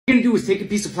gonna do is take a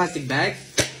piece of plastic bag,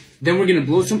 then we're gonna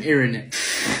blow some air in it.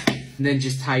 And then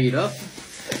just tie it up,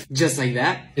 just like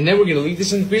that. And then we're gonna leave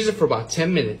this in the freezer for about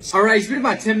 10 minutes. Alright, it's been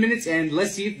about 10 minutes and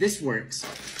let's see if this works.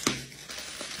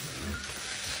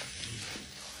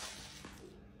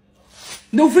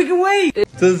 No freaking way!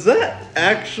 Does that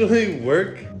actually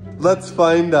work? Let's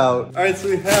find out. Alright, so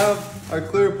we have our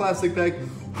clear plastic bag.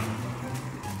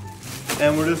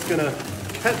 And we're just gonna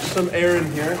catch some air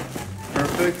in here.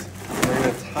 Perfect. We're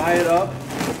gonna tie it up.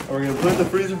 And we're gonna put it in the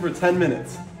freezer for 10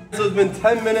 minutes. So it's been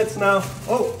 10 minutes now.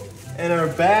 Oh, and our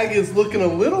bag is looking a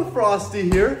little frosty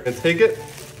here. And take it.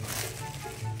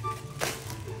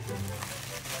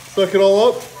 Suck it all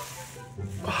up.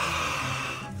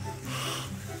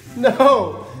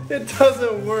 No, it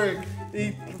doesn't work.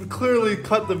 He clearly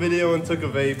cut the video and took a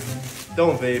vape.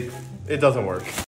 Don't vape. It doesn't work.